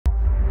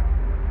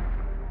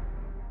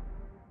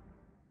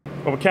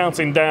Well, we're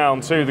counting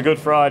down to the Good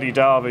Friday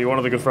Derby, one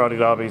of the Good Friday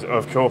Derbies,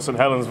 of course, St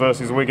Helens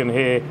versus Wigan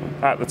here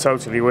at the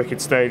Totally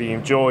Wicked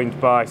Stadium,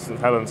 joined by St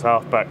Helens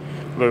halfback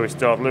Lewis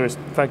Dodd. Lewis,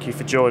 thank you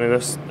for joining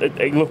us.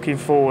 Looking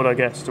forward, I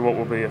guess, to what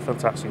will be a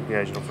fantastic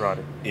occasion on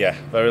Friday. Yeah,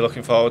 very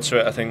looking forward to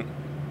it. I think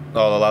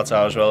all the lads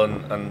are as well,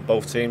 and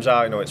both teams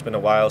are. You know, it's been a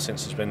while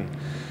since there's been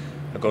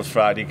a Good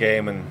Friday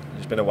game, and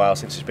it's been a while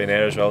since it's been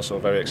here as well, so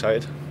very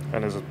excited.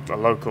 And as a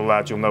local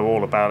lad, you'll know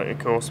all about it, of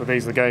course. Were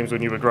these the games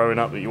when you were growing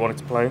up that you wanted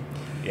to play in?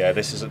 Yeah,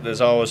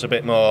 there's always a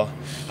bit more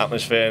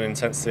atmosphere and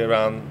intensity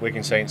around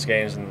Wigan Saints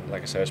games, and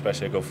like I say,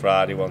 especially a Good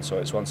Friday one, so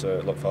it's one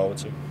to look forward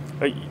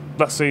to.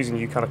 Last season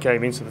you kind of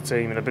came into the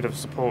team in a bit of a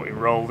supporting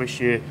role. This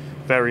year,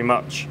 very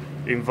much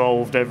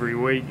involved every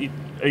week.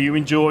 Are you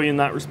enjoying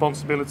that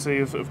responsibility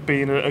of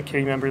being a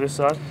key member of this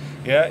side?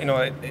 Yeah, you know,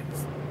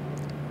 it's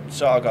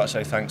sort of got to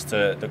say thanks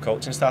to the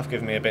coaching staff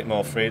giving me a bit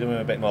more freedom and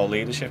a bit more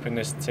leadership in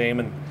this team,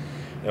 and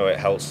you know, it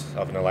helps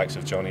having the likes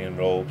of Johnny and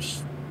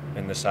Robes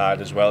in the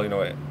side as well. You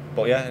know,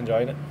 but yeah,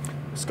 enjoying it.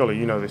 Scully,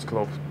 you know this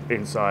club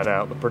inside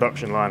out. The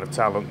production line of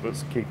talent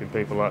that's keeping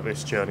people like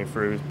this churning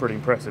through is pretty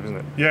impressive, isn't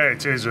it? Yeah,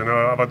 it is, and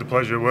I've had the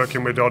pleasure of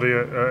working with Dodd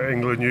at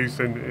England Youth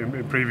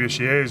in previous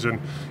years, and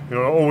you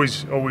know,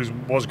 always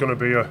was going to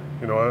be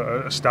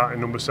a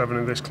starting number 7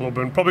 in this club,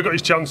 and probably got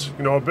his chance,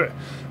 you know, a bit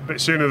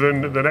sooner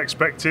than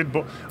expected.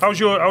 But how's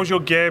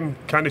your game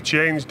kind of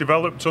changed,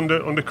 developed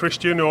under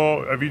Christian,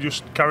 or have you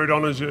just carried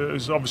on as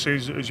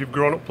you've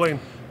grown up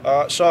playing?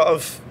 Sort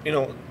of, you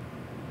know,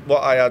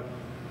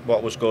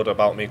 what was good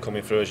about me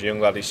coming through as a young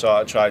lad, he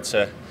sort of tried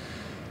to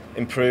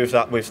improve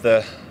that with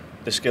the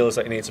skills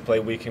that you need to play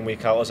week in,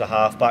 week out as a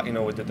half-back, you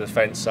know, with the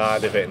defence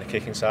side of it and the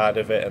kicking side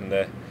of it and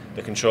the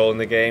control in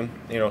the game,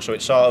 you know, so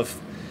it's sort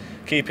of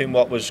keeping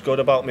what was good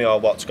about me or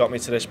what's got me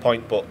to this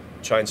point, but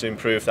trying to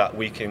improve that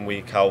week in,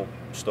 week out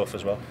stuff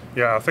as well.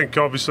 Yeah, I think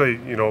obviously,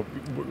 you know,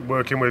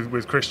 working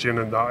with Christian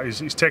and that,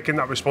 he's taking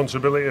that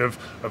responsibility of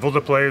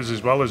other players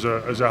as well as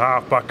a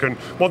half-back. And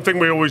one thing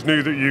we always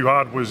knew that you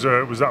had was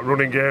that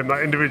running game,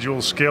 that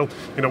individual skill.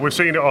 You know, we've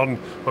seen it on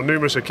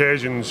numerous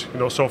occasions, you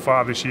know, so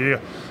far this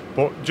year.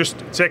 But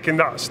just taking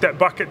that step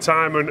back at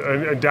time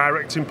and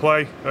directing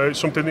play, it's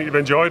something that you've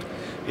enjoyed.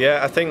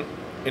 Yeah, I think,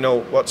 you know,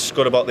 what's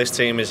good about this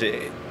team is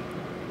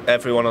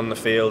everyone on the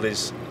field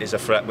is a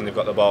threat when they've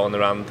got the ball in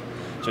their hand.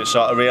 So it's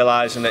sort of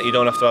realising that you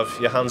don't have to have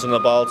your hands on the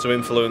ball to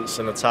influence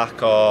an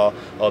attack or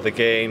the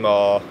game,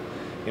 or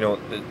you know,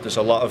 there's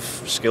a lot of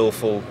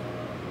skillful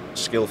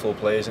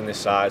players in this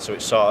side. So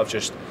it's sort of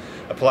just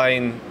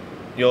applying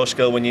your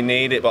skill when you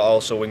need it, but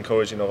also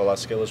encouraging other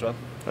lads' skill as well.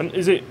 And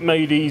is it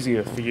made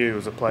easier for you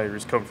as a player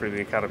who's come through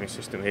the academy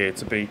system here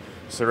to be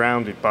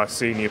surrounded by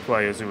senior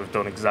players who have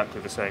done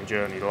exactly the same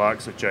journey, the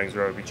likes of James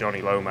Rugby,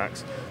 Johnny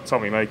Lomax,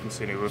 Tommy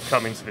Makinson, who have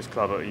come into this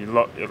club at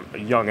a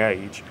young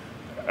age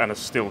and are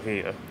still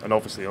here and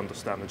obviously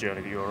understand the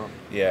journey that you're on?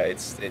 Yeah,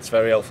 it's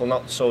very helpful,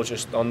 not so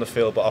just on the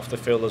field but off the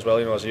field as well.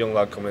 You know, as a young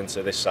lad coming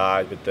into this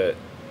side with the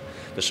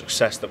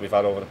success that we've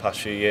had over the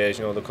past few years,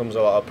 you know, there comes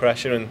a lot of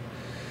pressure, and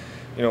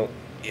you know,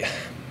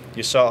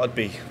 you sort of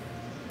be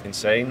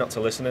insane not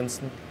to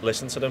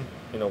listen to them,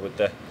 you know, with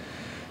the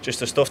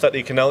stuff that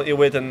they can help you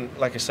with. And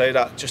like I say,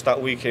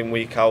 that week in,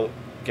 week out,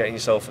 getting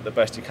yourself at the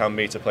best you can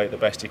be to play at the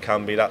best you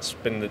can be, that's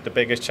been the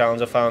biggest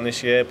challenge I found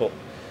this year. But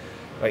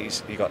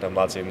like, you got them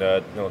lads in there,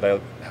 you know,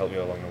 they'll help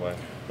you along the way.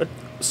 But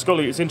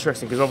Scully, it's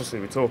interesting because obviously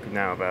we're talking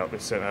now about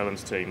this St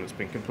Helens team that's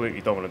been completely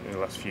dominant in the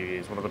last few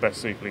years, one of the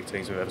best Super League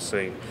teams we've ever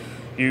seen.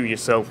 You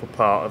yourself were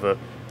part of a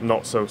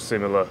not so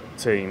similar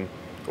team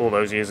all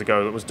those years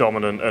ago that was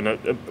dominant and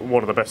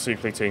one of the best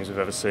Super League teams we've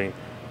ever seen.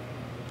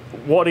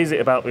 What is it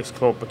about this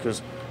club?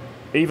 Because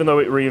even though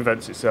it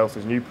reinvents itself,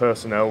 there's new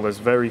personnel, there's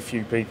very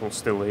few people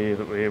still here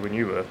that were here when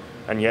you were,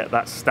 and yet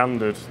that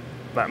standard,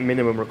 that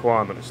minimum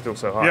requirement is still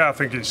so high. Yeah, I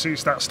think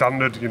it's that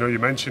standard. You know, you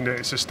mentioned it.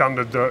 It's a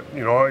standard that,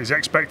 you know, is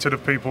expected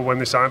of people when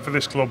they sign for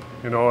this club.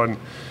 You know, and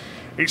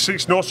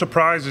it's no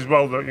surprise as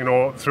well that, you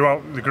know,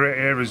 throughout the great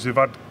eras they've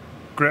had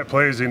great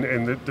players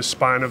in the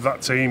spine of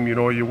that team. You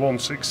know, you 1,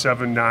 6,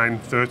 7, 9,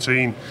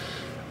 13,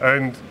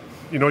 and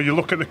you know, you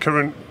look at the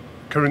current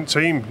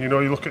team. You know,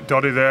 you look at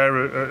Doddy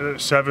there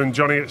at 7,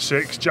 Johnny at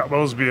 6, Jack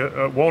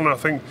Wellesby at 1. I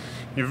think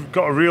you've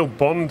got a real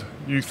bond,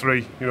 you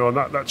three. You know, and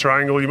that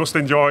triangle. You must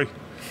enjoy,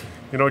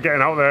 you know,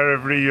 getting out there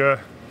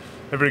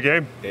every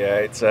game. Yeah,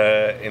 it's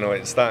you know,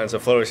 it's starting to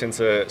flourish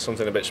into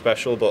something a bit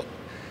special, but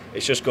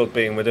it's just good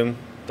being with them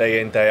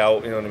day in, day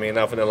out, you know what I mean,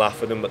 having a laugh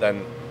with them, but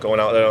then going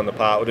out there on the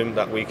park with them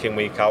that week in,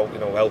 week out, you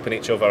know, helping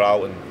each other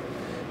out. And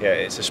yeah,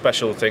 it's a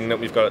special thing that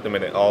we've got at the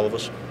minute, all of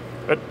us.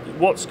 But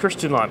what's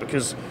Christian like?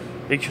 Because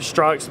he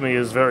strikes me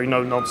as very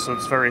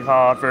no-nonsense, very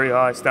hard, very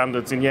high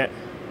standards, and yet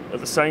at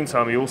the same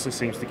time he also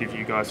seems to give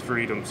you guys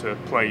freedom to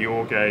play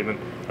your game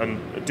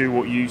and do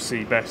what you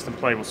see best and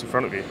play what's in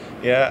front of you.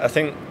 Yeah, I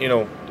think,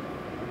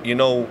 you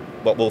know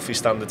what Wolfie's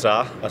standards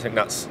are. I think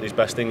that's his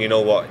best thing. You know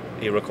what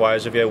he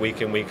requires of you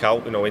week in, week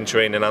out, you know, in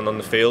training and on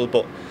the field.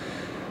 But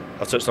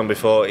I've touched on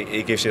before,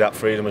 he gives you that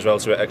freedom as well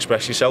to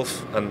express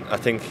yourself, and I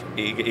think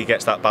he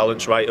gets that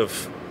balance right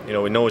of, you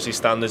know, he knows his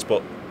standards,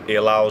 but he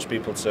allows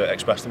people to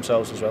express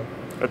themselves as well.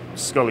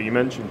 Scully, you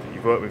mentioned that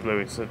you've worked with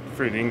Lewis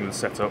through the England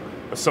setup.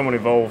 As someone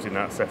involved in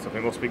that setup,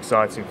 it must be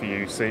exciting for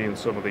you seeing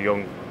some of the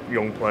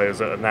young players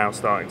that are now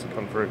starting to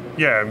come through.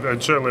 Yeah,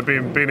 and certainly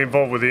being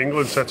involved with the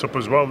England setup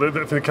as well. They're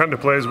the kind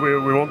of players we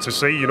want to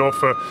see,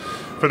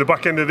 for the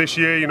back end of this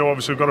year.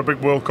 Obviously we've got a big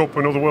World Cup,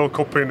 another World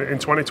Cup in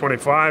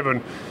 2025,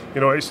 and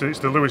it's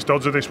the Lewis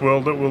Dodds of this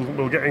world that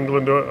will get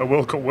England a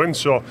World Cup win.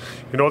 So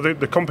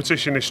the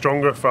competition is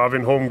stronger for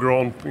having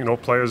homegrown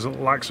players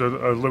like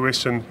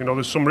Lewis, and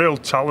there's some real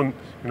talent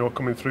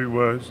coming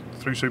through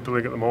Super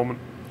League at the moment.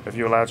 Have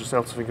you allowed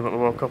yourself to think about the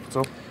World Cup at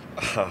all?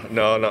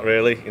 No, not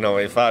really.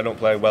 If I don't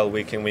play well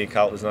week in, week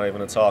out, there's not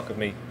even a talk of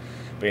me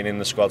being in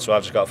the squad. So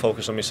I've just got to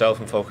focus on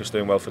myself and focus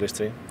doing well for this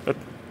team. But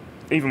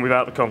even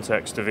without the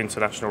context of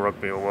international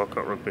rugby or World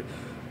Cup rugby,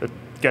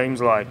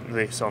 games like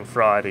this on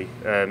Friday,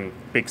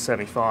 big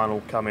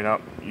semi-final coming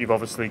up, you've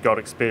obviously got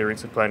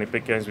experience of playing in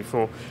big games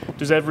before.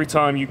 Does every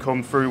time you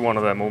come through one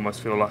of them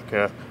almost feel like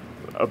a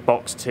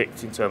box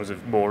ticked in terms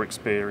of more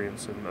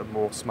experience and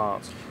more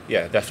smarts?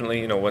 Yeah,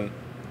 definitely.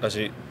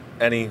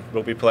 Any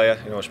rugby player,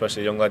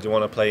 especially a young lad, you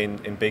want to play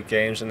in big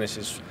games, and this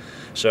is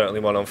certainly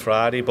one on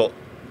Friday. But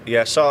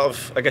yeah, sort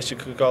of, I guess you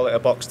could call it a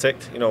box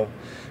ticked.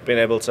 Being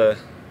able to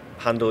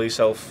handle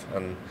yourself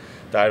and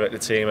direct the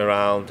team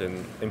around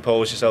and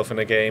impose yourself in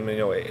a game,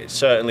 it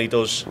certainly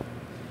does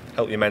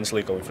help you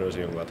mentally going through as a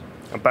young lad.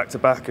 And back to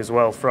back as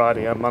well,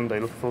 Friday and Monday.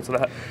 Looking forward to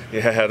that.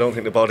 Yeah, I don't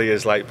think the body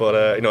is but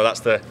that's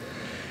the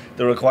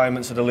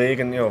requirements of the league,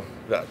 and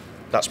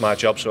that's my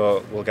job,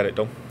 so we'll get it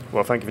done.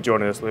 Well, thank you for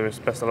joining us, Lewis.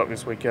 Best of luck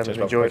this weekend. Cheers,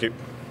 Enjoy thank it. you.